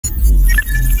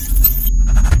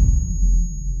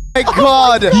My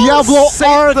God! Diablo Save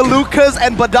Arc! the Lucas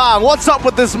and Badang. What's up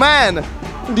with this man?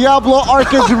 Diablo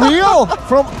Arc is real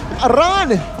from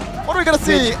Aran. What are we gonna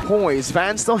see? Poise.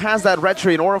 Van still has that red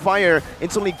tree, and aurafire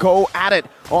instantly go at it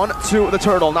onto the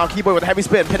turtle. Now Keyboy with a heavy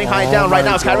spin, pinning high down right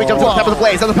now. Kyrie jumps to the top of the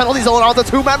blaze. There's a penalty zone on the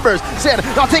two members. Sin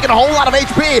not taking a whole lot of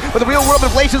HP, but the real world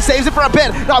inflation saves it for a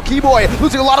bit. Now Keyboy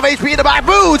losing a lot of HP in the back.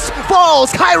 Boots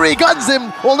falls. Kyrie guns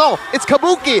him. Well, no, it's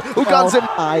Kabuki who guns him.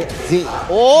 ID.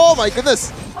 Oh my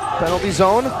goodness. Penalty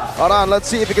zone. Hold on, let's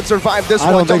see if he can survive this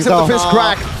one. Jumps so. into the fist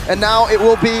crack, and now it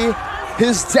will be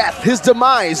his death, his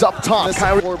demise up top.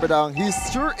 Kyrie Badang, he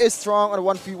sure is strong on a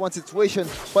 1v1 situation,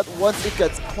 but once it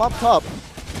gets clumped up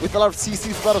with a lot of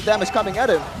CCs, a lot of damage coming at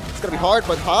him, it's gonna be hard,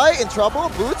 but High in trouble.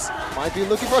 Boots might be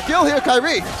looking for a kill here,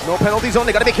 Kyrie. No penalty zone,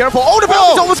 they gotta be careful. Oh, the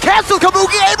penalty zone was cancelled.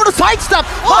 Kabuki able to sidestep.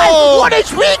 High, 1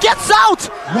 HP gets out.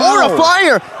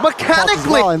 aurafire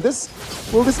mechanically. And this,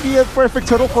 will this be a perfect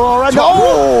turtle for Aura?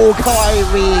 No,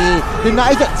 Kyrie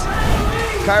denies it.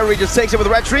 Kyrie just takes it with a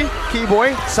red tree.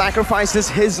 Keyboy sacrifices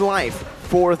his life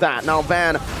for that. Now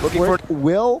Van looking for...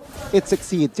 Will it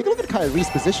succeed? Take a look at Kyrie's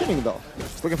positioning though.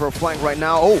 He's looking for a flank right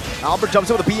now. Oh, Albert jumps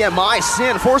in with a BMI.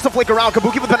 Sin forced to flick around.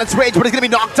 Kabuki with penetration, but he's going to be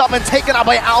knocked up and taken out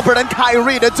by Albert and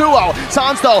Kyrie, the duo.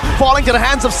 Sans though falling to the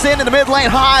hands of Sin in the mid lane.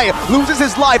 High loses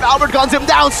his life. Albert guns him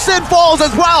down. Sin falls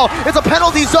as well. It's a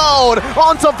penalty zone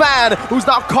onto Van, who's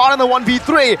now caught in the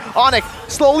 1v3. ONIC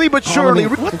slowly but surely.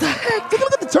 What the heck? Take a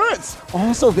look at the turrets.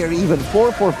 Also very even.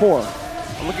 4-4-4.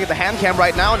 I'm looking at the hand cam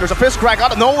right now, and there's a fist crack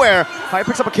out of nowhere. High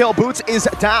picks up a kill. Boots is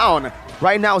down.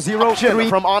 Right now, 0-3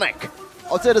 from ONIC.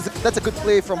 I'll say that's a good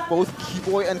play from both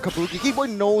Keyboy and Kabuki.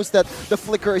 Keyboy knows that the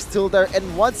flicker is still there,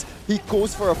 and once he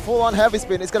goes for a full-on heavy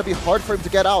spin, it's going to be hard for him to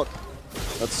get out.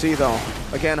 Let's see, though.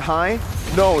 Again, High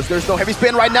knows there's no heavy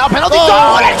spin right now. Penalty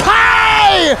zone, and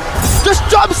High just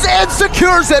jumps in,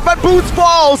 secures it, but Boots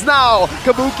falls now.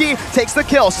 Kabuki takes the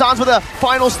kill. Sans with a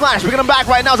final slash. Bringing him back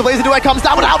right now as the Blazing Duet comes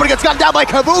down, but Albert gets gunned down by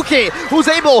Kabuki, who's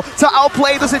able to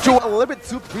outplay the situation. A little bit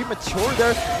too premature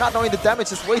there, not knowing the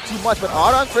damage is way too much, but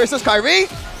Aran versus Kyrie.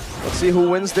 Let's see who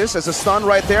wins this. As a stun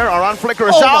right there. Aran flicker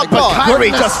is out, but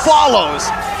Kyrie just follows.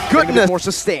 Goodness. More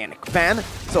sustained. Van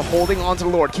still holding on to the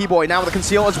Lord. Keyboy now with the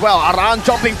conceal as well. Aran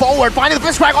jumping forward, finding the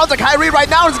fist crack onto Kyrie right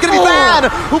now. It's going to be Van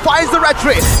who finds the red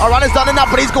tree. Aran has done enough,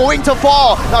 but he's going to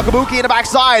fall. Now Kabuki in the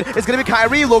backside. It's going to be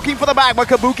Kyrie looking for the back, but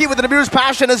Kabuki with an abuser's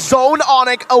passion has zoned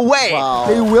ONIC away. Wow.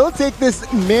 They will take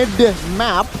this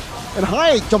mid-map, and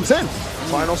High jumps in.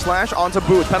 Final slash onto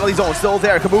Boots. Penalty zone still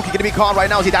there. Kabuki going to be caught right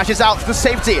now as he dashes out to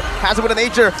safety. Has it with a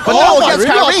nature, but no, against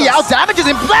Kyrie. Out damages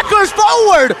him. Flickers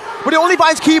forward, but he only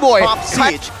finds Keyboy.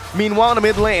 Siege. Meanwhile, in the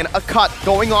mid lane, a cut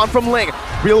going on from Ling.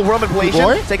 Real world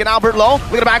manipulation. Taking Albert low.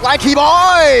 Look at the back line.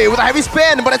 Keyboy with a heavy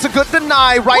spin, but it's a good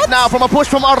deny right now from a push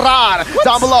from Aran.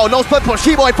 Down below, no split push.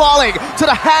 Keyboy falling to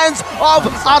the hands of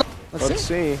Aran. Let's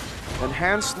see.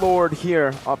 Enhanced Lord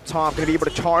here up top, going to be able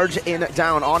to charge in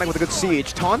down. ONIC with a good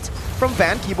siege. Taunt from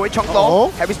Van. Keyboy chunk low.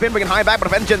 Heavy spin bringing High back, but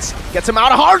Vengeance gets him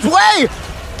out of harm's way.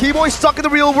 Keyboy stuck in the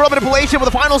real world manipulation with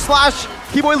a final slash.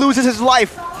 Keyboy loses his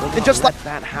life. And just let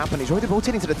that happen. He's already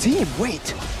rotating to the team.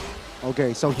 Wait.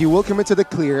 Okay, so he will commit to the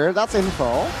clear. That's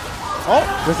info.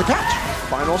 Oh, there's the catch.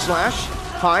 Final slash.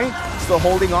 High still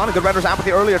holding on. A good Render's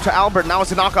apathy earlier to Albert. Now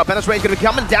it's a knockup. Penetration going to be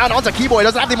coming down onto Keyboy.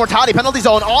 Doesn't have the immortality. Penalty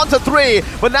zone onto 3.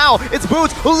 But now it's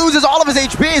Boots who loses all of his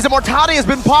HP. His immortality has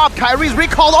been popped. Kyrie's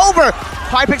recalled over.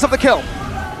 High picks up the kill.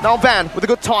 Now Van with a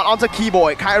good taunt onto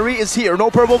Keyboy. Kyrie is here.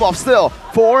 No purple buff still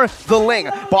for the Ling.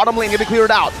 Bottom lane going to be cleared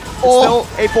out. Still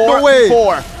a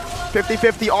 4-4.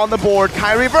 50-50 on the board.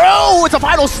 Kyrie, bro, it's a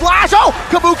final slash. Oh,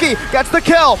 Kabuki gets the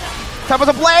kill. Time for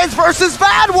the Blaze versus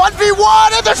Van.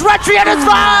 1v1, and there's red tree, and it's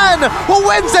Van who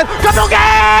wins it.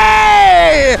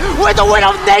 Kabuki with the win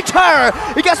of nature.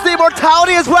 He gets the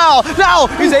immortality as well. Now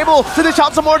he's able to dish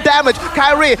out some more damage.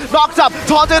 Kyrie knocked up,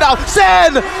 taunted out.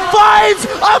 Sin finds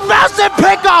a massive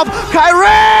pickup.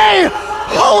 Kyrie!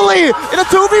 Holy! In a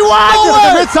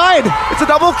 2v1! Mid side. It's a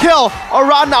double kill.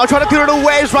 Aran now trying to clear the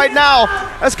waves right now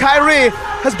as Kyrie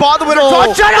has bought the winner. Oh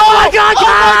my God!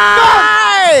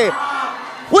 Kyrie!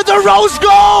 With the rose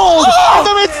gold!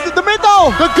 The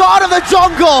middle! The god of the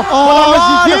jungle!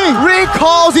 Aran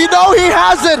recalls, he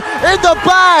has it in the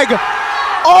bag!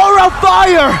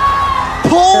 aurafire!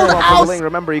 Pulled out!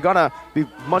 Remember, you gotta be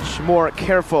much more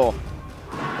careful.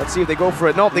 Let's see if they go for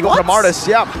it. Nope, they go for Martis.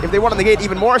 Yeah, if they want to negate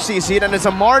even more CC, then it's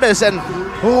a Martis, and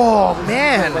oh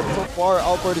man! But so far,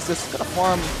 Albert is just gonna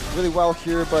farm really well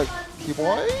here, but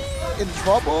Keyboy in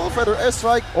trouble. Feather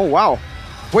airstrike. Oh wow!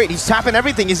 Wait, he's tapping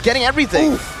everything. He's getting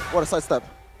everything. Oof, what a sidestep!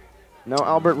 Now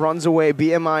Albert runs away.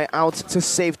 BMI out to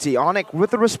safety. ONIC with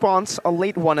the response, a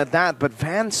late one at that. But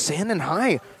Van, Sin, and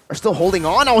High are still holding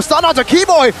on. Now stun onto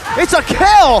Keyboy. It's a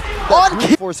kill on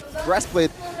Force breastplate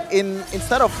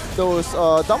instead of those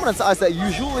dominance eyes that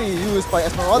usually used by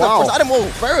Esmeralda. Wow. Of course, Adamo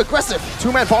very aggressive.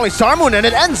 Two-man falling Star Moon, and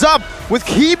it ends up with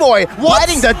Keyboy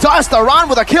biting the dust. Aran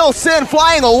with a kill. Sin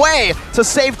flying away to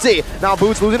safety. Now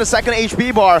Boots losing a second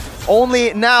HP bar.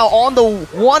 Only now on the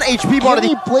 1 HP bar.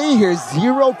 Any play here,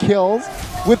 0 kills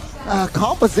with a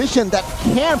composition that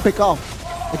can pick up.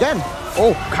 Again.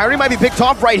 Oh, Kairi might be picked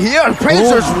off right here.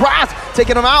 Razor's Wrath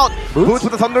taking him out. Boots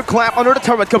with a thunderclap under the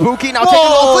turret. Kabuki now taking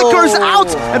all flickers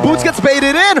out. And Boots gets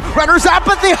baited in. Renner's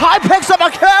Apathy. High picks up a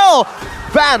kill.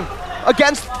 Van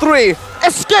against 3.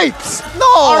 Escapes. No.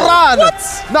 Aran.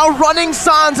 What? Now running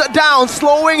Sans down,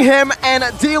 slowing him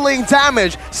and dealing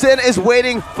damage. Sin is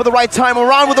waiting for the right time.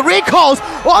 Aran with the recalls.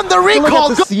 On the recall.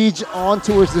 Look at the siege on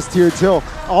towards this tier 2.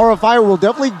 Aurafire will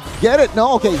definitely get it.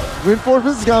 No, okay.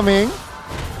 Reinforcements coming.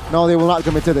 No, they will not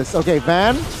commit to this. Okay,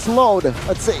 Van slowed.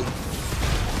 Let's see.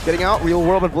 Getting out, real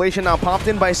world manipulation now popped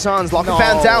in by Suns. Locking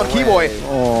Van down, Keyboy.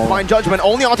 Fine judgment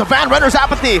only onto Van. Renner's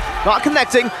Apathy. Not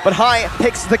connecting, but High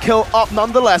picks the kill up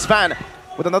nonetheless. Van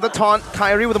with another taunt.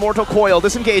 Kairi with a Mortal Coil.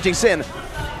 Disengaging Sin.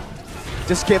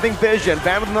 Just giving vision.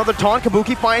 Van with another taunt.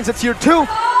 Kabuki finds a tier 2.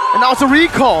 And now it's the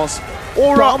recalls.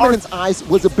 Dominance Eyes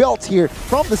was built here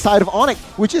from the side of ONIC,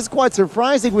 which is quite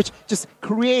surprising, which just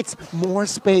creates more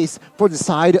space for the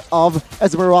side of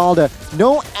Esmeralda.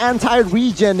 No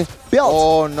anti-regen built.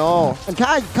 Oh no. And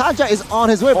Kaja is on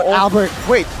his way, but Albert.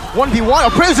 Wait,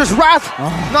 1v1, a Razor's Wrath.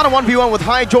 Not a 1v1 with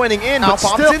High joining in. Now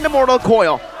pops into Mortal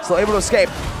Coil. Still able to escape.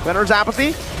 Renner's Apathy.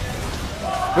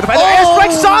 With the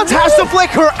airstrike, Sans has to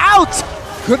flicker out.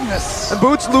 Goodness. And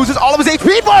Boots loses all of his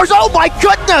HP bars. Oh my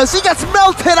goodness, he gets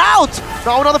melted out.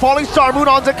 Now another falling Star Moon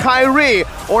onto Kairi.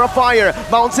 Aurafire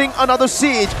mounting another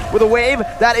siege with a wave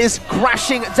that is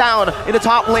crashing down in the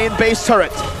top lane base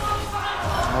turret.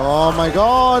 Oh my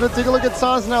god, take a look at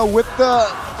Sans now with the...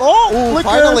 flicker.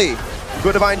 Finally.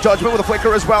 Good Divine Judgment with a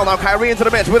flicker as well. Now Kairi into the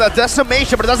mid with a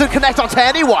decimation, but it doesn't connect onto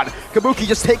anyone. Kabuki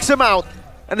just takes him out,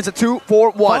 and it's a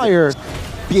 2-4-1. Fire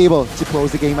be able to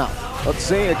close the game out. Let's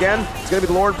see, again, it's going to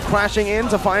be the Lord crashing in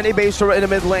to find a base turret in the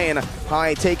mid lane.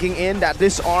 High taking in that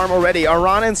disarm already.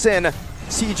 Aran and Sin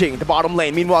sieging the bottom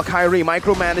lane. Meanwhile, Kairi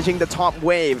micromanaging the top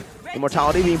wave.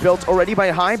 Immortality being built already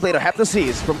by High. Blade of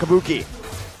Heptases from Kabuki.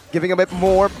 Giving a bit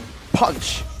more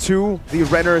punch to the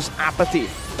Renner's Apathy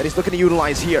that he's looking to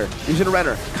utilize here. Using the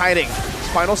Renner, kiting.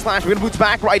 Final slash, we're going to Boots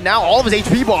back right now. All of his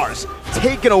HP bars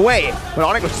taken away. But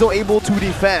ONIC was still able to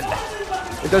defend.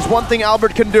 If there's one thing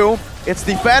Albert can do, it's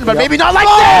defend, but maybe not like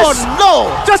this! Oh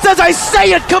no! Just as I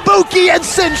say it, Kabuki and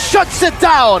Sin shuts it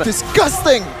down!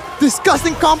 Disgusting!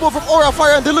 Disgusting combo from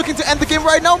Aurafire, and they're looking to end the game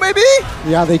right now, maybe?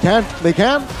 Yeah, they can. They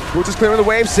can. Boots is clearing the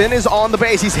wave. Sin is on the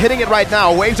base. He's hitting it right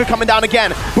now. Waves are coming down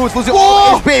again. Boots losing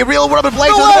all HP. Real world and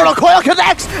Blaze. The Mortal Coil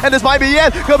connects, and this might be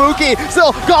it. Kabuki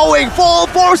still going full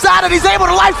force at it. He's able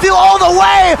to life steal all the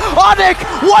way. ONIC,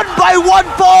 1 by 1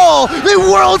 fall. The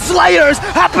World Slayers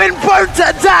have been burnt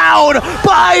down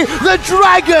by the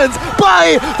Dragons,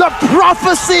 by the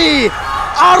Prophecy.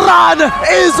 Aran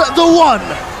is the one.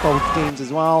 Both games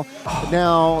as well.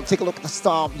 Now, take a look at the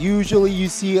stop. Usually you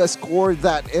see a score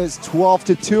that is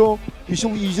 12-2.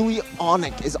 Usually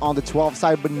ONIC is on the 12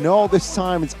 side, but no, this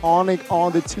time it's ONIC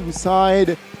on the 2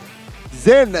 side.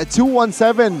 Zen,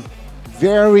 217.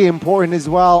 Very important as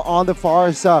well on the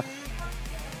Farsa.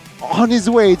 On his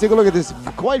way, take a look at this.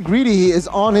 Quite greedy, he is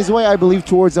on his way, I believe,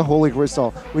 towards the Holy Crystal,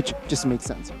 which just makes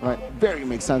sense, right? Very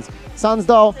makes sense. Sans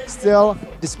though still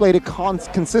displayed a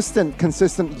consistent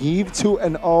heave,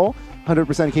 2-0, 100%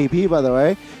 KP, by the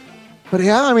way. But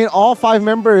yeah, I mean, all 5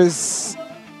 members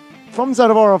from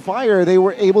side of Aurafire, they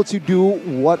were able to do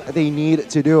what they need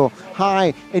to do.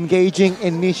 High, engaging,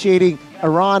 initiating,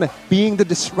 Aran being the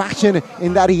distraction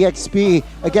in that EXP.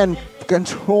 Again,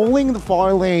 controlling the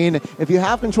far lane. If you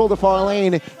have control of the far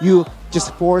lane, you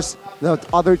just force the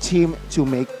other team to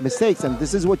make mistakes. And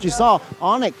this is what you saw.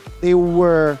 ONIC, they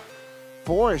were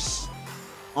forced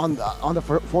on the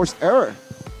forced error.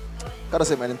 Gotta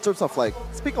say, man, in terms of like,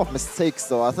 speaking of mistakes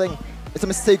though, I think it's a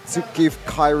mistake to give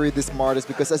Kairi this Martis,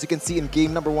 because as you can see in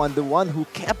game number 1, the one who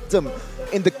kept them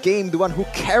in the game, the one who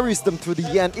carries them through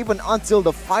the end, even until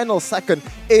the final second,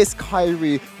 is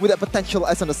Kairi, with that potential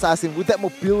as an assassin, with that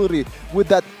mobility, with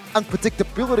that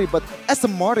unpredictability. But as a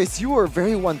Martis, you are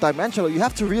very one-dimensional. You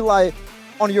have to rely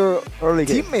on your early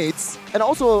teammates and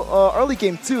also early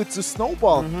game too to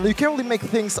snowball. You can't really make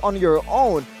things on your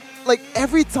own. Like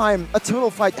every time a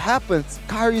turtle fight happens,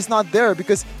 Kairi is not there,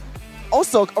 because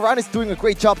also Aran is doing a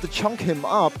great job to chunk him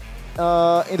up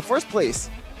in the first place.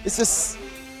 It's just,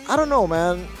 I don't know,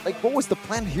 man. Like, what was the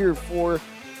plan here for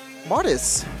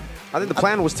Martis? I think the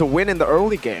plan was to win in the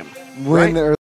early game. Win right?